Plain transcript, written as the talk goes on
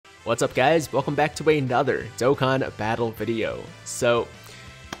What's up guys, welcome back to another Dokkan battle video. So,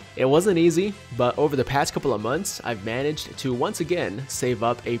 it wasn't easy, but over the past couple of months, I've managed to once again save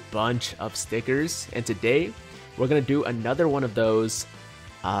up a bunch of stickers, and today, we're gonna do another one of those,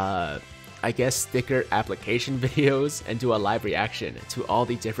 I guess sticker application videos and do a live reaction to all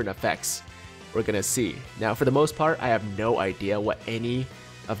the different effects we're gonna see. Now, for the most part, I have no idea what any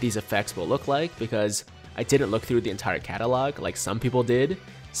of these effects will look like because I didn't look through the entire catalog like some people did.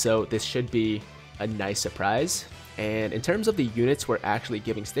 So this should be a nice surprise. And in terms of the units we're actually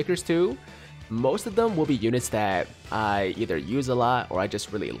giving stickers to, most of them will be units that I either use a lot or I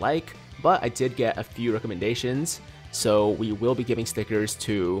just really like, but I did get a few recommendations. So we will be giving stickers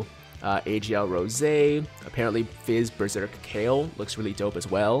to AGL Rose, apparently Fizz Berserk Kale looks really dope as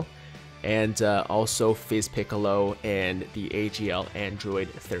well, and also Fizz Piccolo and the AGL Android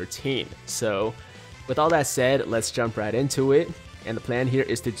 13. So with all that said, let's jump right into it. And the plan here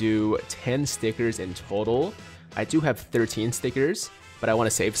is to do 10 stickers in total. I do have 13 stickers, but I want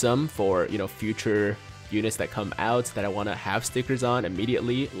to save some for, future units that come out that I want to have stickers on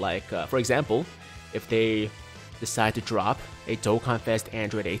immediately. Like, for example, if they decide to drop a Dokkan Fest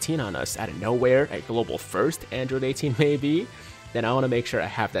Android 18 on us out of nowhere, a global first Android 18 maybe, then I want to make sure I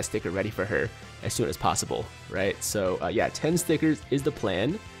have that sticker ready for her as soon as possible, right? So yeah, 10 stickers is the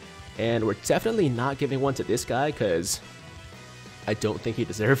plan, and we're definitely not giving one to this guy because I don't think he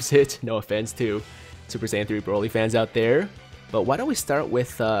deserves it. No offense to Super Saiyan 3 Broly fans out there. But why don't we start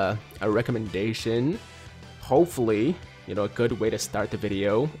with a recommendation? Hopefully, a good way to start the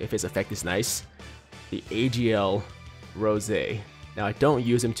video if his effect is nice. The AGL Rose. Now, I don't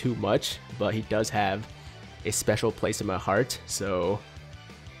use him too much, but he does have a special place in my heart. So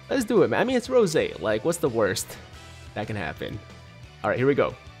let's do it, man. I mean, it's Rose. Like, what's the worst that can happen? All right, here we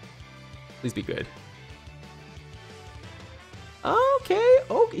go. Please be good. Okay,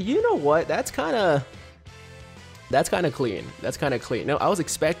 you know what? That's kind of clean. That's kind of clean. No, I was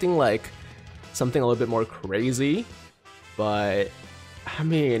expecting like something a little bit more crazy, but I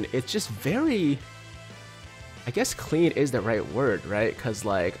mean, it's just very, I guess clean is the right word, right? Because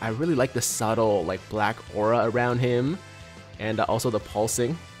like I really like the subtle like black aura around him, and also the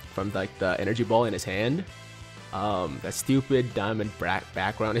pulsing from like the energy ball in his hand. That stupid diamond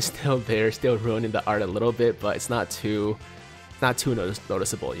background is still there, still ruining the art a little bit, but it's not too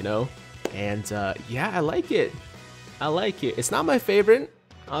noticeable, And yeah, I like it. I like it. It's not my favorite,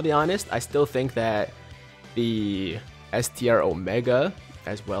 I'll be honest. I still think that the STR Omega,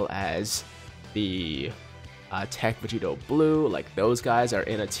 as well as the Tech Vegito Blue, like those guys are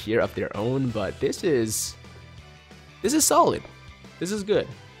in a tier of their own, but this is solid. This is good.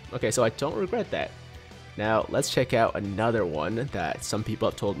 Okay, so I don't regret that. Now, let's check out another one that some people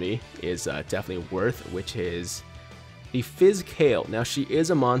have told me is definitely worth, which is the Fizz Kale. Now, she is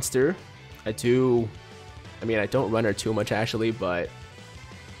a monster. I don't run her too much actually, but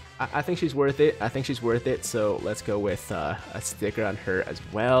I think she's worth it. I think she's worth it. So let's go with a sticker on her as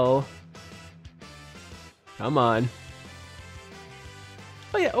well. Come on.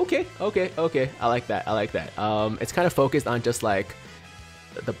 Oh yeah, okay. I like that. It's kind of focused on just like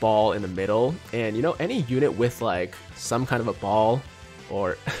the ball in the middle, and any unit with like some kind of a ball,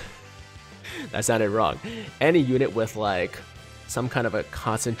 or that sounded wrong. Any unit with like some kind of a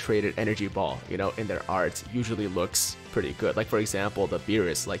concentrated energy ball, in their art usually looks pretty good. Like for example, the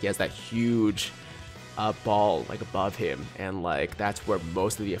Beerus, like he has that huge ball like above him, and like that's where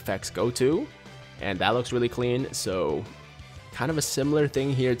most of the effects go to, and that looks really clean. So kind of a similar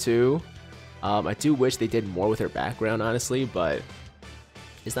thing here too. I do wish they did more with her background, honestly, but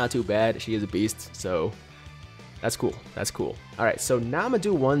it's not too bad. She is a beast, so that's cool. Alright, so now I'm gonna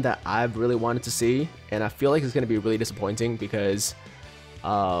do one that I've really wanted to see, and I feel like it's gonna be really disappointing because,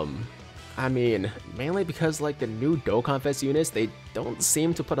 mainly because like the new Dokkan Fest units, they don't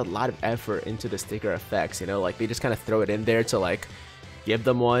seem to put a lot of effort into the sticker effects, like they just kind of throw it in there to like give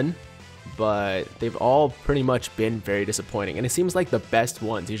them one, but they've all pretty much been very disappointing, and it seems like the best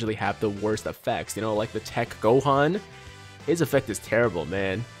ones usually have the worst effects, like the Tech Gohan, his effect is terrible,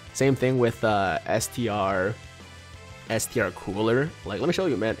 man. Same thing with STR Cooler. Like, let me show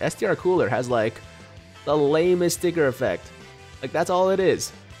you, man. STR Cooler has like the lamest sticker effect. Like, that's all it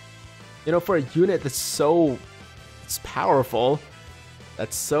is. For a unit that's it's powerful,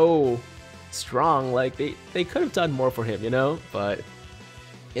 that's so strong, like they could have done more for him, but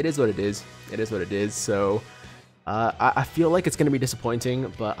it is what it is. So I feel like it's gonna be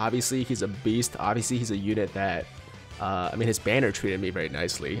disappointing, but obviously he's a beast. Obviously he's a unit that his banner treated me very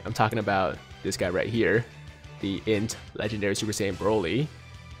nicely. I'm talking about this guy right here, the Int Legendary Super Saiyan Broly.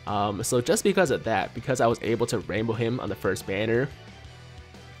 So just because of that, because I was able to rainbow him on the first banner,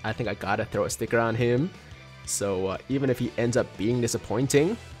 I think I gotta throw a sticker on him. So even if he ends up being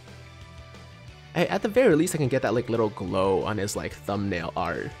disappointing, hey, at the very least I can get that like little glow on his like thumbnail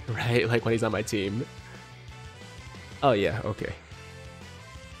art, right? Like when he's on my team. Oh yeah, okay.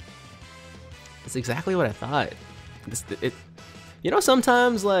 It's exactly what I thought. You know,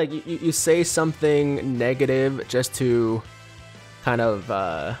 sometimes like you say something negative just to kind of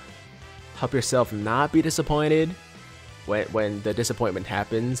help yourself not be disappointed when the disappointment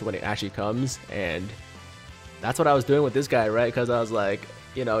happens, when it actually comes. And that's what I was doing with this guy, right? Because I was like,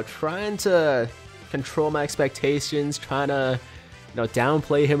 you know, trying to control my expectations, trying to, you know,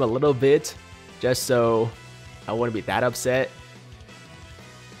 downplay him a little bit just so I wouldn't be that upset.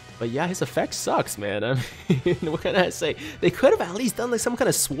 But yeah, his effect sucks, man. I mean, what can I say? They could have at least done like some kind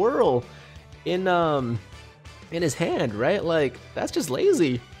of swirl in his hand, right? Like, that's just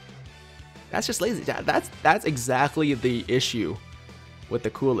lazy. That's just lazy. That's exactly the issue with the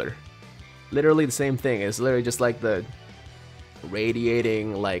cooler. Literally the same thing. It's literally just like the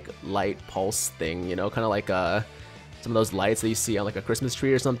radiating like light pulse thing, you know, kind of like some of those lights that you see on like a Christmas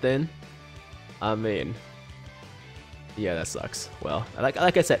tree or something. I mean, yeah, that sucks. Well,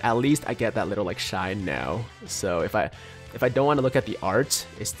 like I said, at least I get that little like shine now. So if I don't want to look at the art,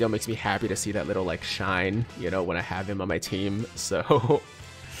 it still makes me happy to see that little like shine, you know, when I have him on my team. So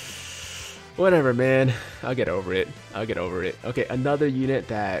whatever, man. I'll get over it. I'll get over it. Okay, another unit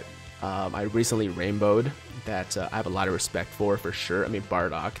that I recently rainbowed that I have a lot of respect for sure. I mean,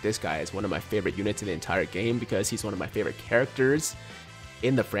 Bardock. This guy is one of my favorite units in the entire game because he's one of my favorite characters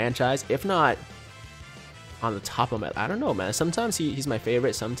in the franchise, if not on the top of my, I don't know, man. Sometimes he's my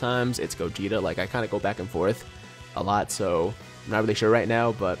favorite, sometimes it's Gogeta. Like, I kind of go back and forth a lot, so I'm not really sure right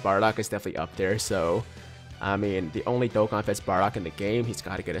now, but Bardock is definitely up there. So I mean, the only Dokkan Fest Bardock in the game, he's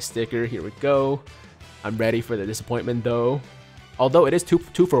got to get a sticker. Here we go. I'm ready for the disappointment though, although it is two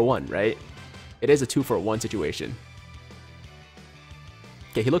for one, right? It is a 2-for-1 situation.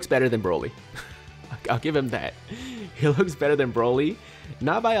 Okay, he looks better than Broly. I'll give him that. He looks better than Broly,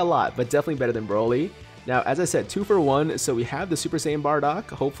 not by a lot, but definitely better than Broly. Now, as I said, 2-for-1, so we have the Super Saiyan Bardock.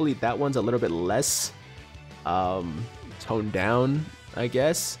 Hopefully that one's a little bit less toned down, I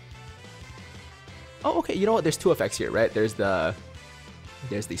guess. Oh, okay, you know what? There's two effects here, right? There's the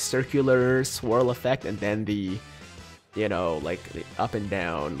circular swirl effect, and then the, you know, like the up and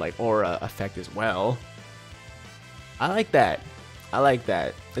down, like aura effect as well. I like that. I like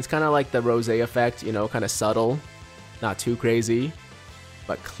that. It's kind of like the rose effect, you know, kind of subtle, not too crazy,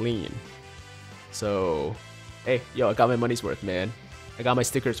 but clean. So, hey, yo, I got my money's worth, man. I got my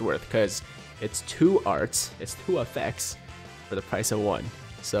stickers worth, because it's 2 arts, it's 2 effects for the price of 1.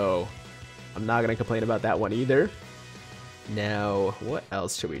 So, I'm not going to complain about that one either. Now, what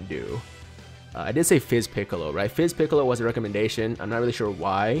else should we do? I did say Fizz Piccolo, right? Fizz Piccolo was a recommendation. I'm not really sure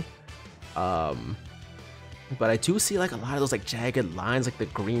why. But I do see like a lot of those like jagged lines, like the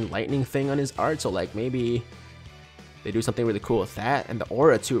green lightning thing on his art. So like maybe they do something really cool with that. And the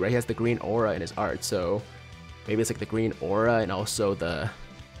aura too, right? He has the green aura in his art. So maybe it's like the green aura and also the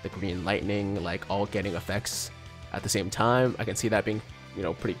green lightning, like all getting effects at the same time. I can see that being, you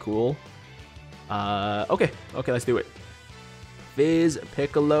know, pretty cool. Okay, let's do it. Fizz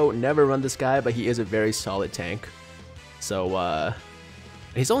Piccolo, never run this guy, but he is a very solid tank. So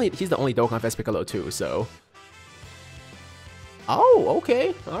he's the only Dokkan Fest Piccolo too, so. Oh,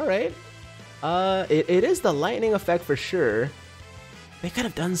 okay, alright. It is the lightning effect for sure. They could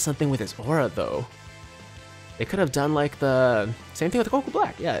have done something with his aura though. They could have done like the same thing with Goku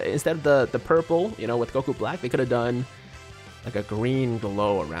Black. Yeah, instead of the purple, you know, with Goku Black, they could have done like a green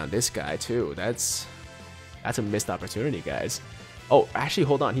glow around this guy too. That's a missed opportunity, guys. Oh, actually,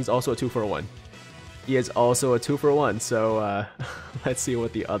 hold on. He's also a 2-for-1. He is also a 2-for-1. So let's see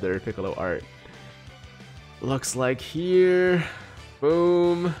what the other Piccolo art looks like here.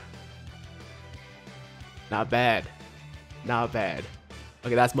 Boom. Not bad. Not bad.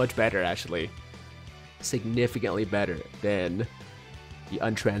 Okay, that's much better, actually. Significantly better than the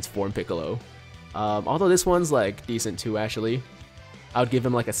untransformed Piccolo. Although this one's like decent too, actually. I would give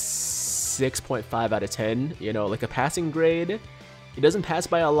him like a 6.5 out of 10. You know, like a passing grade. He doesn't pass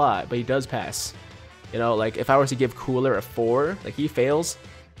by a lot, but he does pass. You know, like if I were to give Cooler a 4, like he fails.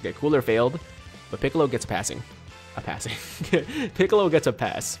 Okay, Cooler failed, but Piccolo gets passing. A passing. Piccolo gets a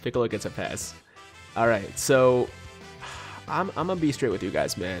pass. Piccolo gets a pass. Alright, so I'm gonna be straight with you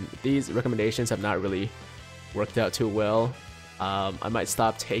guys, man. These recommendations have not really worked out too well. I might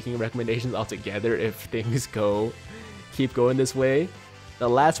stop taking recommendations altogether if things keep going this way. The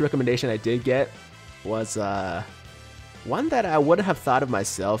last recommendation I did get was one that I wouldn't have thought of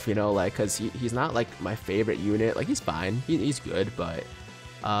myself, you know, like, because he's not like my favorite unit. Like, he's fine, he's good, but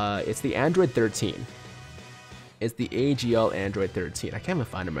It's the Android 13. It's the AGL Android 13. I can't even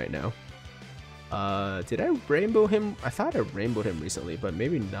find him right now. Did I rainbow him? I thought I rainbowed him recently, but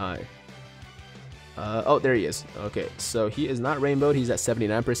maybe not. Oh, there he is. Okay, so he is not rainbowed. He's at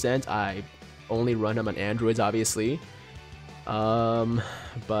 79%. I only run him on Androids, obviously.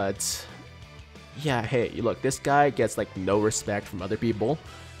 But yeah, hey, look, this guy gets like no respect from other people.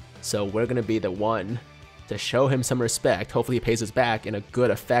 So we're gonna be the one to show him some respect. Hopefully he pays us back in a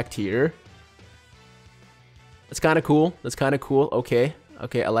good effect here. That's kind of cool. That's kind of cool. Okay.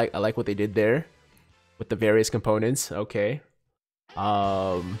 Okay, I like what they did there with the various components. Okay.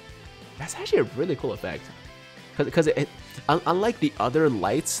 That's actually a really cool effect. Because it unlike the other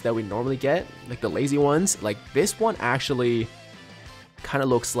lights that we normally get, like the lazy ones, like this one actually kind of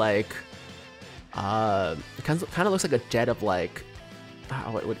looks like it kind of looks like a jet of like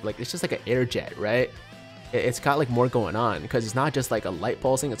it's just like an air jet, right? It's got like more going on because it's not just like a light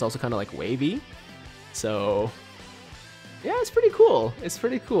pulsing, it's also kind of like wavy. So yeah, it's pretty cool. It's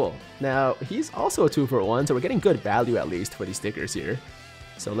pretty cool. Now he's also a 2-for-1, so we're getting good value at least for these stickers here.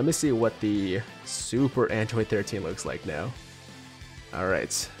 So let me see what the Super Android 13 looks like now.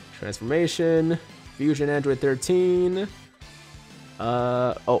 Alright, transformation, Fusion Android 13.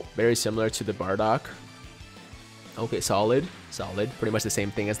 Oh, very similar to the Bardock. Okay, solid, pretty much the same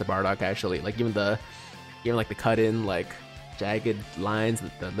thing as the Bardock actually. Like even like the cut in, like jagged lines,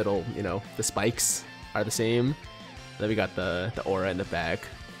 the little, you know, the spikes are the same. Then we got the aura in the back.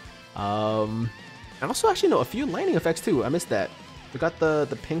 And also actually no, a few lightning effects too. I missed that. We got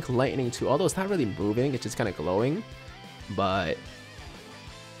the pink lightning too, although it's not really moving, it's just kind of glowing. But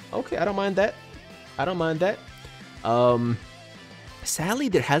okay, I don't mind that. I don't mind that. Sadly,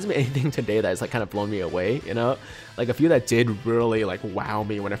 there hasn't been anything today that has like kind of blown me away, you know? Like a few that did really like wow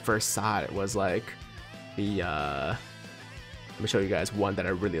me when I first saw it was like the let me show you guys one that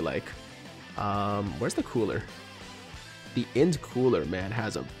I really like. Where's the cooler? The Int cooler, man,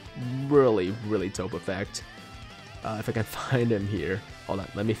 has a really dope effect. If I can find him here. Hold on,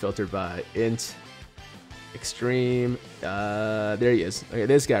 let me filter by Int Extreme. There he is. Okay,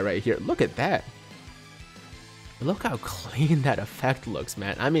 this guy right here. Look at that. Look how clean that effect looks,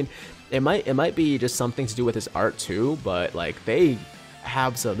 man. I mean, it might be just something to do with his art too, but like they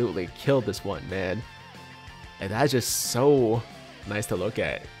absolutely killed this one, man. And that's just so nice to look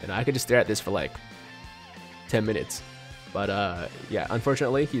at. And I could just stare at this for like 10 minutes. But yeah,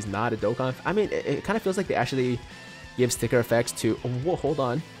 unfortunately, he's not a Dokkan. I mean, it kind of feels like they actually give sticker effects to... Oh, whoa, hold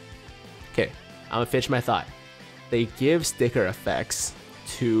on. Okay, I'm gonna finish my thought. They give sticker effects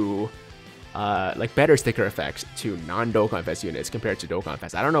to... like better sticker effects to non-Dokkan Fest units compared to Dokkan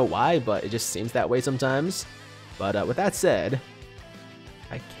Fest. I don't know why, but it just seems that way sometimes. But with that said,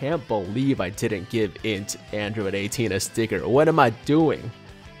 I can't believe I didn't give Int Android 18 a sticker. What am I doing?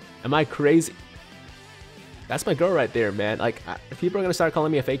 Am I crazy? That's my girl right there, man. Like, people are gonna start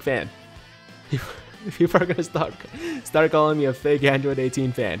calling me a fake fan. People are gonna start calling me a fake Android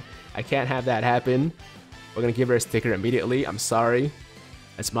 18 fan. I can't have that happen. We're gonna give her a sticker immediately. I'm sorry.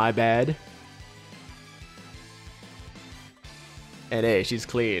 That's my bad. And hey, she's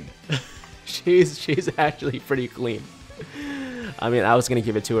clean. she's actually pretty clean. I mean, I was gonna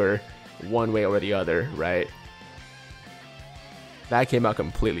give it to her one way or the other, right? That came out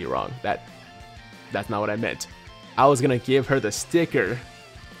completely wrong. That's not what I meant. I was gonna give her the sticker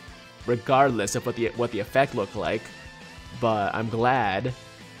regardless of what the effect looked like, but I'm glad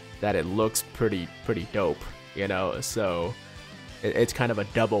that it looks pretty dope, you know. So it's kind of a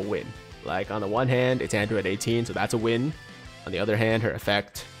double win. Like on the one hand, it's Android 18, so that's a win. On the other hand, her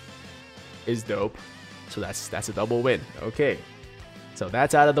effect is dope, so that's a double win. Okay, so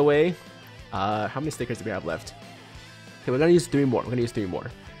that's out of the way. How many stickers do we have left? Okay, we're gonna use 3 more.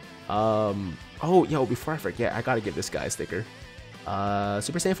 Oh, yo, before I forget, I gotta give this guy a sticker.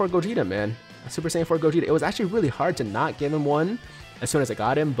 Super Saiyan 4 Gogeta, man. Super Saiyan 4 Gogeta. It was actually really hard to not give him one as soon as I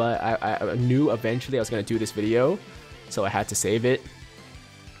got him, but I knew eventually I was gonna do this video, so I had to save it.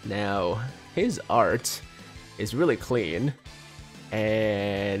 Now, his art is really clean,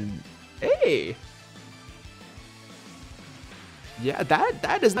 and hey, yeah,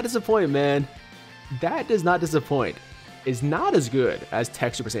 that does not disappoint, man. That does not disappoint. Is not as good as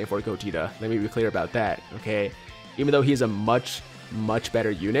Tech Super Saiyan 4 Gogeta. Let me be clear about that, okay? Even though he's a much better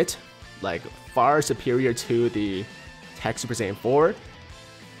unit, like far superior to the Tech Super Saiyan 4,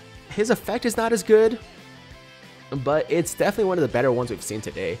 his effect is not as good, but it's definitely one of the better ones we've seen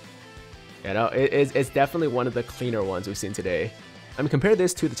today. You know, it's definitely one of the cleaner ones we've seen today. I mean, compare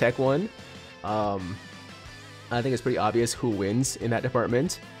this to the Tech one. I think it's pretty obvious who wins in that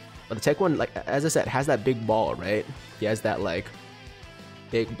department. But the Tech one, like as I said, has that big ball, right? He has that like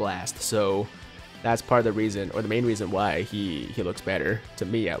big blast. So that's part of the reason, or the main reason why he looks better to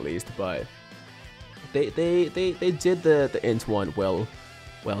me at least. But they did the int one well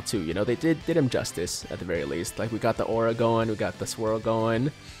too. You know, they did him justice at the very least. Like we got the aura going, we got the swirl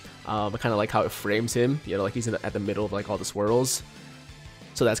going. I kind of like how it frames him. You know, like he's at the middle of like all the swirls.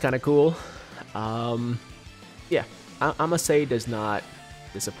 So that's kind of cool. Yeah, I'm gonna say does not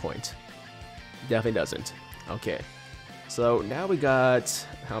disappoint. Definitely doesn't. Okay. So now we got,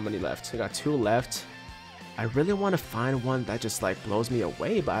 how many left? We got 2 left. I really want to find one that just like blows me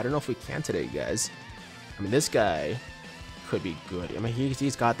away, but I don't know if we can today, guys. I mean, this guy could be good. I mean,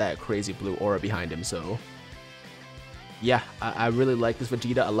 he's got that crazy blue aura behind him, so yeah, I really like this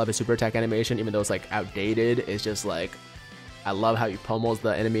Vegeta. I love his super attack animation, even though it's like outdated. It's just like, I love how he pummels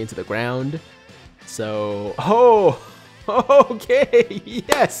the enemy into the ground. So, oh, okay,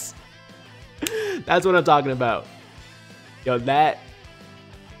 yes, that's what I'm talking about. Yo, that's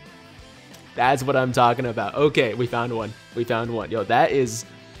what I'm talking about. Okay, we found one. We found one. Yo, that is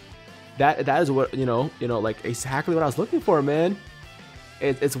what, you know, like exactly what I was looking for, man.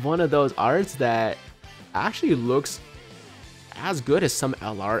 It's one of those arts that actually looks as good as some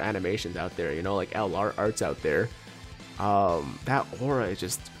LR animations out there, you know, like LR arts out there. That aura is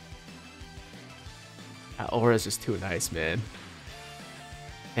just too nice, man.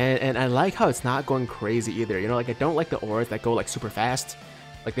 And I like how it's not going crazy either. You know, like I don't like the auras that go like super fast.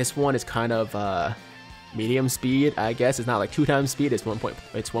 Like this one is kind of medium speed, I guess. It's not like 2 times speed. It's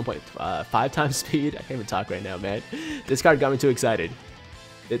 1.5 times speed. I can't even talk right now, man. This card got me too excited.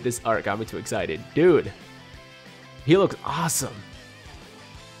 This art got me too excited, dude. He looks awesome.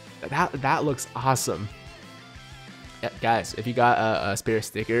 That looks awesome. Yeah, guys, if you got a spare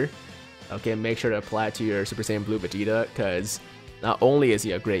sticker, okay, make sure to apply it to your Super Saiyan Blue Vegeta, because not only is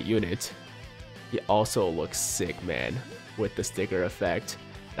he a great unit, he also looks sick, man, with the sticker effect.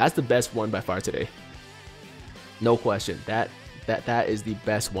 That's the best one by far today. No question. That is the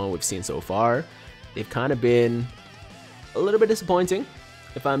best one we've seen so far. They've kind of been a little bit disappointing,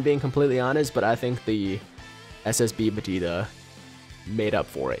 if I'm being completely honest, but I think the SSB Vegeta made up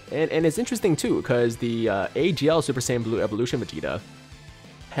for it. And it's interesting too, because the AGL Super Saiyan Blue Evolution Vegeta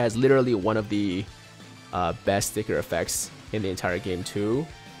has literally one of the best sticker effects in the entire game too.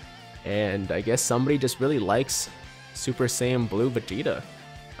 And I guess somebody just really likes Super Saiyan Blue Vegeta.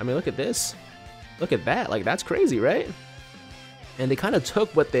 I mean, look at this. Look at that. Like, that's crazy, right? And they kind of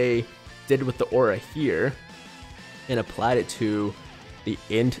took what they did with the aura here and applied it to the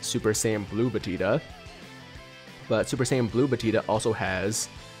int Super Saiyan Blue Vegeta. But Super Saiyan Blue Vegeta also has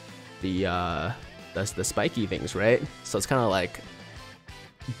the spiky things, right? So it's kind of like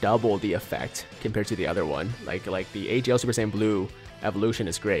double the effect compared to the other one. Like the AGL Super Saiyan Blue Evolution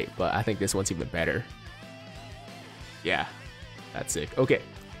is great, but I think this one's even better. Yeah, that's sick. Okay,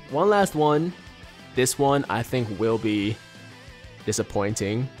 one last one. This one I think will be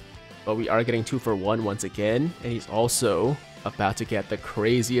disappointing, but we are getting 2 for 1 once again, and he's also about to get the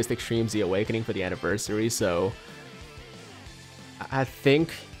craziest Extreme Z Awakening for the anniversary, so I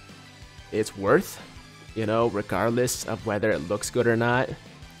think it's worth, you know, regardless of whether it looks good or not.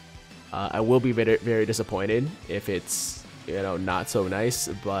 I will be very, very disappointed if it's, you know, not so nice,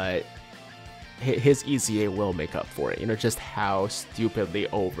 but his EZA will make up for it. You know, just how stupidly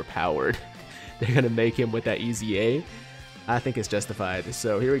overpowered they're gonna make him with that EZA. I think it's justified.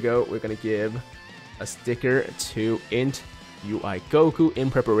 So here we go. We're gonna give a sticker to int UI Goku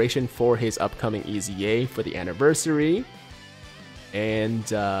in preparation for his upcoming EZA for the anniversary. And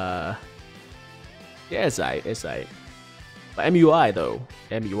yeah, it's aight. But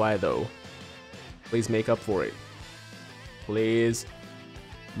MUI though, please make up for it. Please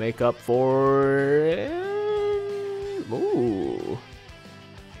make up for it. Ooh,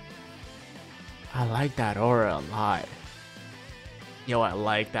 I like that aura a lot. Yo, I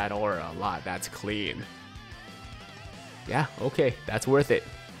like that aura a lot. That's clean. Yeah, okay, that's worth it.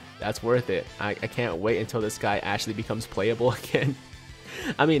 That's worth it. I can't wait until this guy actually becomes playable again.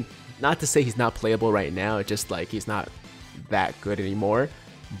 I mean, not to say he's not playable right now, it's just like he's not that good anymore.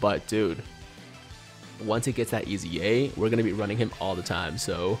 But dude, once he gets that EZA, we're gonna be running him all the time.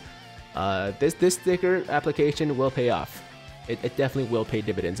 So this sticker application will pay off. It definitely will pay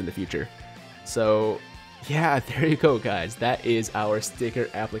dividends in the future. So yeah, there you go, guys. That is our sticker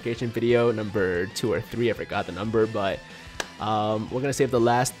application video number 2 or 3. I forgot the number, but we're gonna save the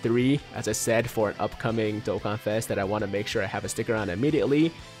last 3, as I said, for an upcoming Dokkan Fest that I want to make sure I have a sticker on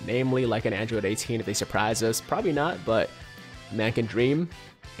immediately, namely like an Android 18 if they surprise us. Probably not, but man can dream.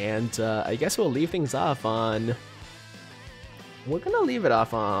 And I guess we'll leave things off on, we're gonna leave it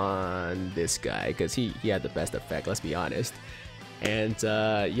off on this guy because he had the best effect, let's be honest. And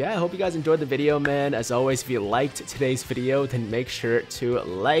yeah, I hope you guys enjoyed the video, man. As always, if you liked today's video, then make sure to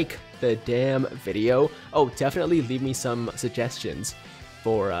like the damn video. Oh, definitely leave me some suggestions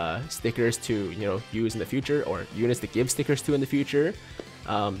for stickers to, you know, use in the future, or units to give stickers to in the future,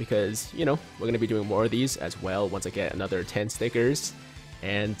 because, you know, we're going to be doing more of these as well once I get another 10 stickers.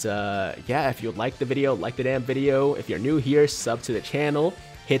 And yeah, if you like the video, like the damn video. If you're new here, sub to the channel,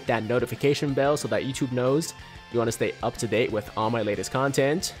 hit that notification bell so that YouTube knows you want to stay up to date with all my latest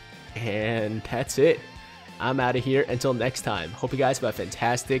content. And that's it. I'm out of here until next time. Hope you guys have a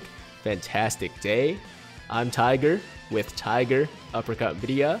fantastic day. I'm Tiger with Tiger Uppercut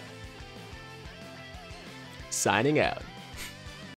Media, signing out.